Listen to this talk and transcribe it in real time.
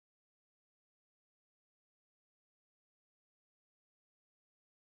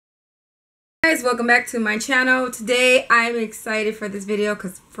guys, welcome back to my channel. Today I'm excited for this video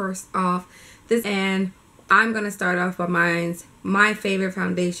because first off, I'm gonna start off by my favorite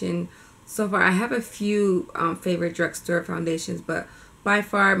foundation so far. I have a few favorite drugstore foundations, but by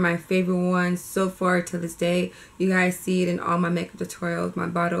far my favorite one so far to this day, you guys see it in all my makeup tutorials, my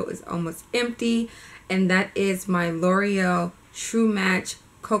bottle is almost empty, and that is my Loreal True Match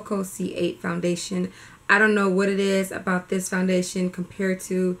Coco C8 foundation. I don't know what it is about this foundation compared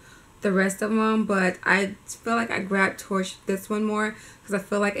to the rest of them, but I feel like I grabbed towards this one more because I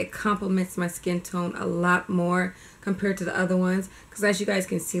feel like it complements my skin tone a lot more compared to the other ones. Because as you guys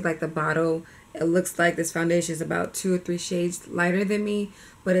can see, like the bottle, it looks like this foundation is about 2 or 3 shades lighter than me,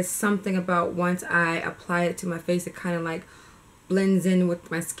 but it's something about once I apply it to my face, it kind of like blends in with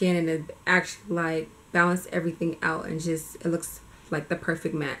my skin, and it actually like balances everything out, and just it looks like the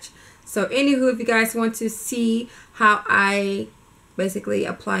perfect match. So anywho, if you guys want to see how I basically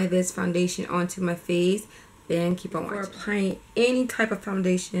apply this foundation onto my face, then keep on watching. For applying any type of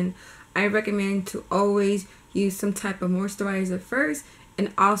foundation, I recommend to always use some type of moisturizer first,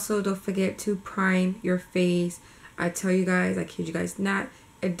 and also don't forget to prime your face. I tell you guys, I kid you guys not,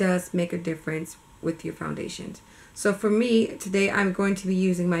 it does make a difference with your foundations. So for me today, I'm going to be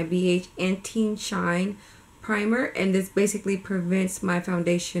using my BH Anti Shine primer, and this basically prevents my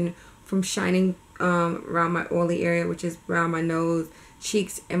foundation from shining around my oily area, which is around my nose,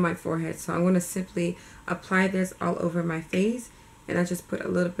 cheeks, and my forehead. So I'm going to simply apply this all over my face, and I just put a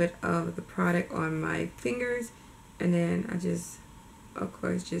little bit of the product on my fingers, and then I just, of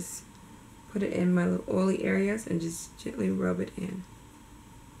course, just put it in my little oily areas and just gently rub it in.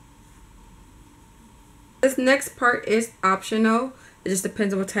 This next part is optional. It just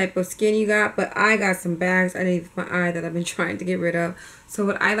depends on what type of skin you got, but I got some bags underneath my eye that I've been trying to get rid of. So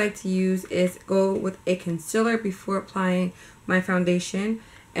what I like to use is go with a concealer before applying my foundation.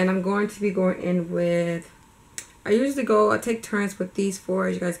 And I'm going to be going in with, I take turns with these four.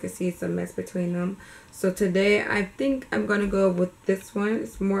 As you guys can see, it's a mess between them. So today I think I'm going to go with this one.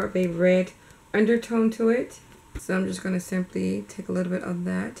 It's more of a red undertone to it. So I'm just going to simply take a little bit of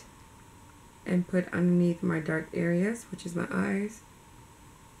that and put underneath my dark areas, which is my eyes,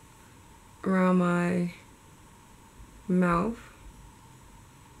 around my mouth,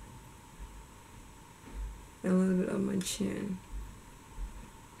 and a little bit of my chin.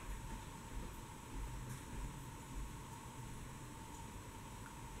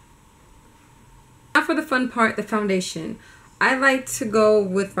 Now for the fun part, the foundation. I like to go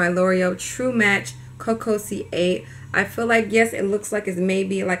with my Loreal True Match Coco C8. I feel like, yes, it looks like it's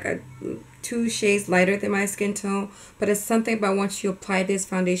maybe like a 2 shades lighter than my skin tone, but it's something about once you apply this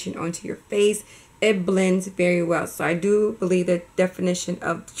foundation onto your face, it blends very well. So I do believe the definition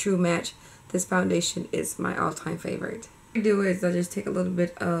of True Match, this foundation is my all-time favorite. What I do is I just take a little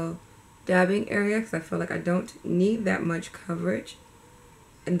bit of dabbing area because I feel like I don't need that much coverage,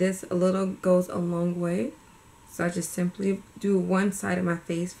 and this a little goes a long way. So I just simply do one side of my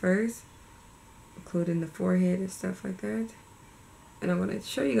face first, including the forehead and stuff like that. And I'm going to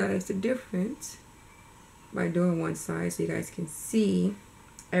show you guys the difference by doing one side so you guys can see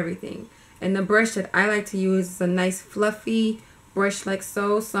everything. And the brush that I like to use is a nice fluffy brush like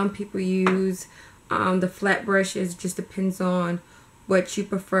so. Some people use the flat brushes, just depends on what you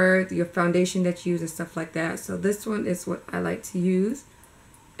prefer, your foundation that you use and stuff like that. So this one is what I like to use.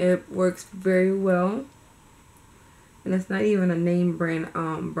 It works very well. And it's not even a name brand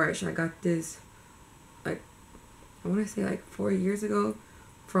brush. I got this, like, I want to say like 4 years ago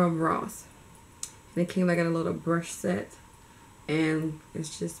from Ross, and it came like in a little brush set, and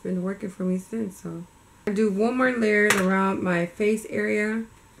it's just been working for me since. So I do one more layer around my face area,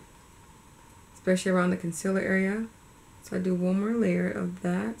 especially around the concealer area. So I do one more layer of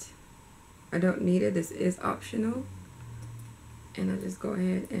that. I don't need it, this is optional, and I just go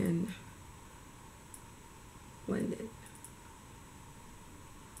ahead and blend it.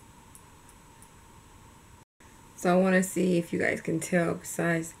 So I want to see if you guys can tell,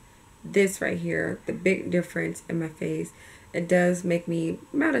 besides this right here, the big difference in my face. It does make me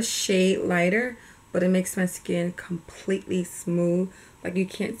about a shade lighter, but it makes my skin completely smooth. Like you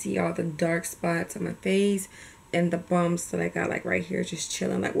can't see all the dark spots on my face and the bumps that I got like right here just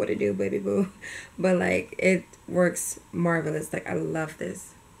chilling like what it do, baby boo. But like it works marvelous. Like I love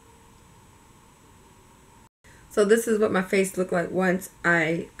this. So this is what my face looked like once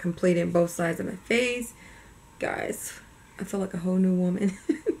I completed both sides of my face. Guys, I feel like a whole new woman.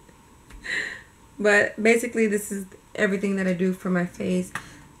 But basically this is everything that I do for my face.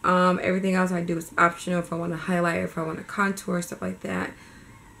 Everything else I do is optional if I want to highlight, if I want to contour, stuff like that.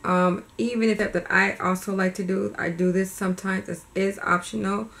 Even if that I also like to do, I do this sometimes. This is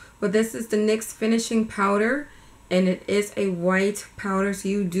optional, but this is the NYX finishing powder, and it is a white powder, so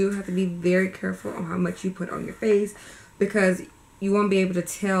you do have to be very careful on how much you put on your face, because you won't be able to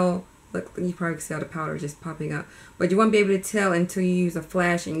tell. Look, you probably can see the powder just popping up, but you won't be able to tell until you use a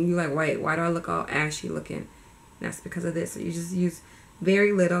flash and you like, wait, why do I look all ashy looking? And that's because of this. So you just use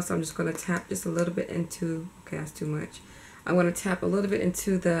very little. So I'm just going to tap just a little bit into, okay, that's too much. I'm going to tap a little bit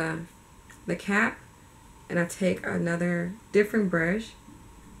into the cap, and I take another different brush,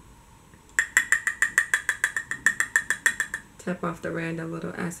 tap off the random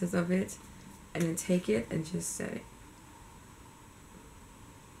little essence of it, and then take it and just set it.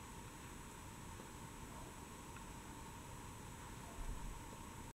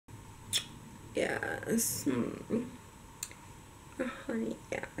 Yes. Honey,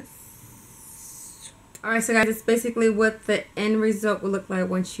 yes. Alright, so guys, it's basically what the end result will look like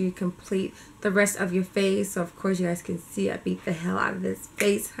once you complete the rest of your face. So of course you guys can see I beat the hell out of this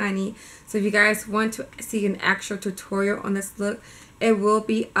face, honey. So if you guys want to see an actual tutorial on this look, it will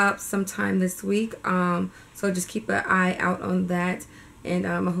be up sometime this week. So just keep an eye out on that, and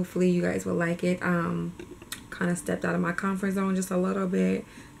hopefully you guys will like it. Kind of stepped out of my comfort zone just a little bit,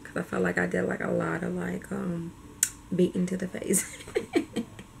 because I felt like I did like a lot of like beating to the face.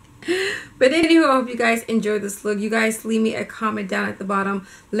 But anywho, I hope you guys enjoyed this look. You guys leave me a comment down at the bottom.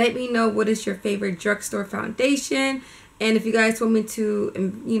 Let me know what is your favorite drugstore foundation, and if you guys want me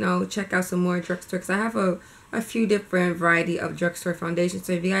to, you know, check out some more drugstore, because I have a few different variety of drugstore foundations.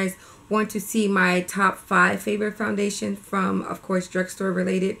 So if you guys want to see my top 5 favorite foundations from, of course, drugstore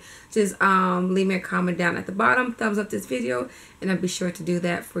related, just leave me a comment down at the bottom, thumbs up this video, and I'll be sure to do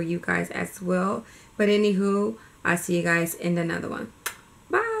that for you guys as well. But anywho, I'll see you guys in another one.